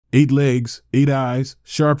8 legs, 8 eyes,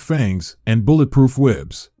 sharp fangs, and bulletproof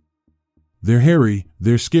webs. They're hairy,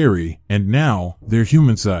 they're scary, and now they're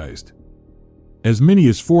human-sized. As many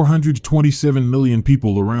as 427 million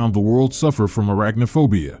people around the world suffer from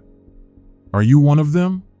arachnophobia. Are you one of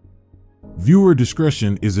them? Viewer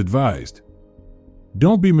discretion is advised.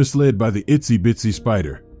 Don't be misled by the itsy-bitsy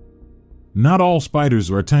spider. Not all spiders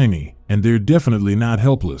are tiny, and they're definitely not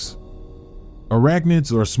helpless.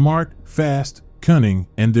 Arachnids are smart, fast, cunning,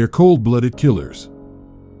 and they're cold-blooded killers.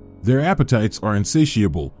 Their appetites are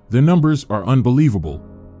insatiable, their numbers are unbelievable.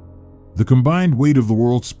 The combined weight of the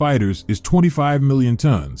world's spiders is 25 million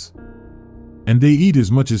tons. And they eat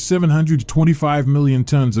as much as 725 million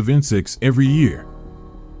tons of insects every year.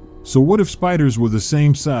 So what if spiders were the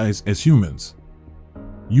same size as humans?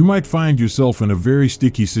 You might find yourself in a very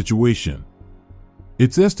sticky situation.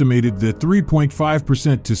 It's estimated that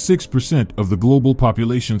 3.5% to 6% of the global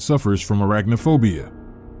population suffers from arachnophobia.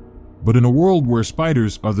 But in a world where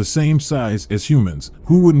spiders are the same size as humans,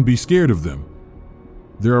 who wouldn't be scared of them?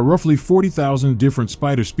 There are roughly 40,000 different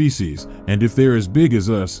spider species, and if they're as big as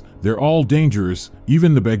us, they're all dangerous,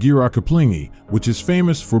 even the Bagheera kaplingi, which is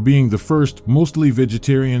famous for being the first mostly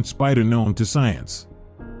vegetarian spider known to science.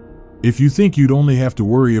 If you think you'd only have to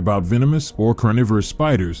worry about venomous or carnivorous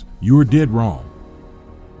spiders, you're dead wrong.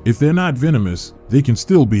 If they're not venomous, they can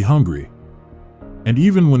still be hungry. And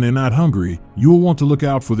even when they're not hungry, you'll want to look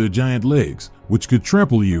out for their giant legs, which could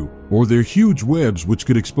trample you, or their huge webs, which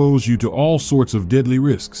could expose you to all sorts of deadly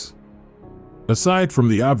risks. Aside from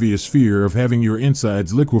the obvious fear of having your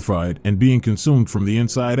insides liquefied and being consumed from the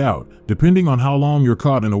inside out, depending on how long you're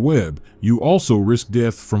caught in a web, you also risk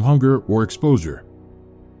death from hunger or exposure.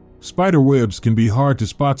 Spider webs can be hard to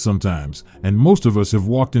spot sometimes, and most of us have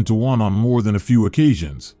walked into one on more than a few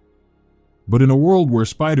occasions. But in a world where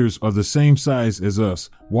spiders are the same size as us,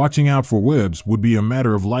 watching out for webs would be a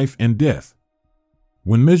matter of life and death.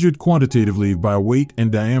 When measured quantitatively by weight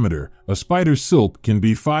and diameter, a spider's silk can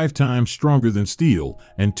be 5 times stronger than steel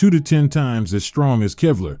and 2 to 10 times as strong as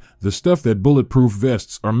Kevlar, the stuff that bulletproof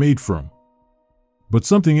vests are made from. But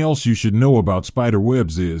something else you should know about spider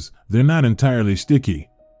webs is, they're not entirely sticky.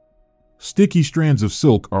 Sticky strands of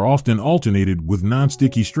silk are often alternated with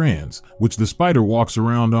non-sticky strands, which the spider walks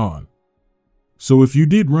around on. So if you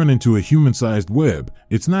did run into a human-sized web,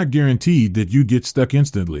 it's not guaranteed that you'd get stuck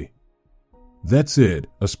instantly. That said,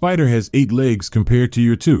 a spider has 8 legs compared to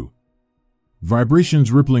your 2.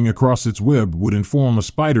 Vibrations rippling across its web would inform a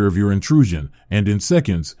spider of your intrusion, and in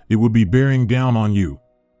seconds, it would be bearing down on you.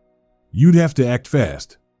 You'd have to act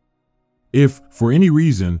fast. If, for any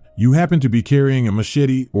reason, you happen to be carrying a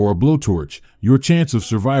machete or a blowtorch, your chance of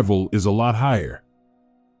survival is a lot higher.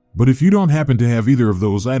 But if you don't happen to have either of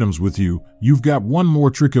those items with you, you've got one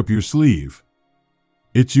more trick up your sleeve.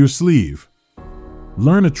 It's your sleeve.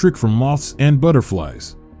 Learn a trick from moths and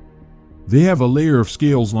butterflies. They have a layer of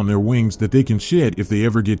scales on their wings that they can shed if they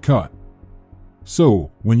ever get caught.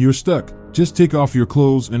 So, when you're stuck, just take off your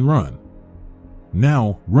clothes and run.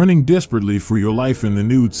 Now, running desperately for your life in the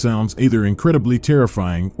nude sounds either incredibly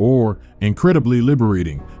terrifying or incredibly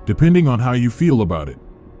liberating, depending on how you feel about it.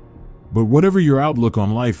 But whatever your outlook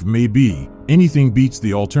on life may be, anything beats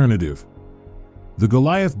the alternative. The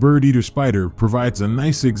Goliath bird-eater spider provides a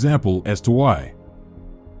nice example as to why.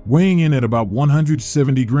 Weighing in at about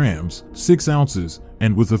 170 grams, 6 ounces,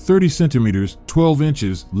 and with a 30 centimeters, 12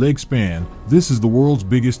 inches leg span, this is the world's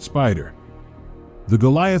biggest spider. The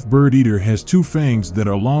Goliath bird-eater has 2 fangs that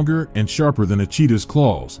are longer and sharper than a cheetah's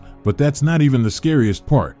claws, but that's not even the scariest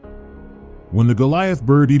part. When the Goliath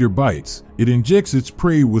bird-eater bites, it injects its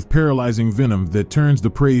prey with paralyzing venom that turns the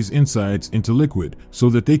prey's insides into liquid so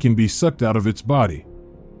that they can be sucked out of its body.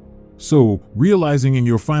 So, realizing in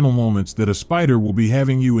your final moments that a spider will be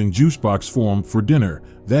having you in juicebox form for dinner,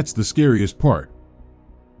 that's the scariest part.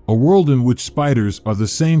 A world in which spiders are the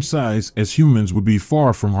same size as humans would be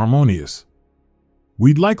far from harmonious.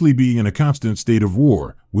 We'd likely be in a constant state of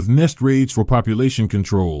war, with nest raids for population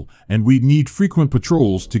control, and we'd need frequent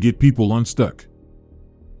patrols to get people unstuck.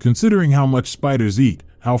 Considering how much spiders eat,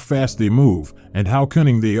 how fast they move, and how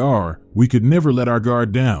cunning they are, we could never let our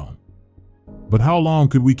guard down. But how long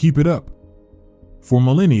could we keep it up? For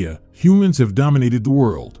millennia, humans have dominated the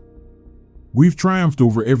world. We've triumphed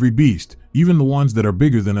over every beast, even the ones that are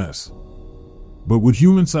bigger than us. But would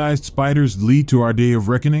human-sized spiders lead to our day of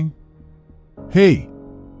reckoning? Hey!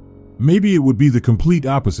 Maybe it would be the complete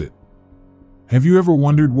opposite. Have you ever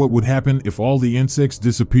wondered what would happen if all the insects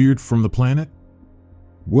disappeared from the planet?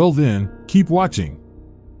 Well then, keep watching.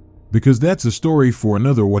 Because that's a story for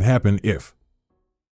another What Happened If.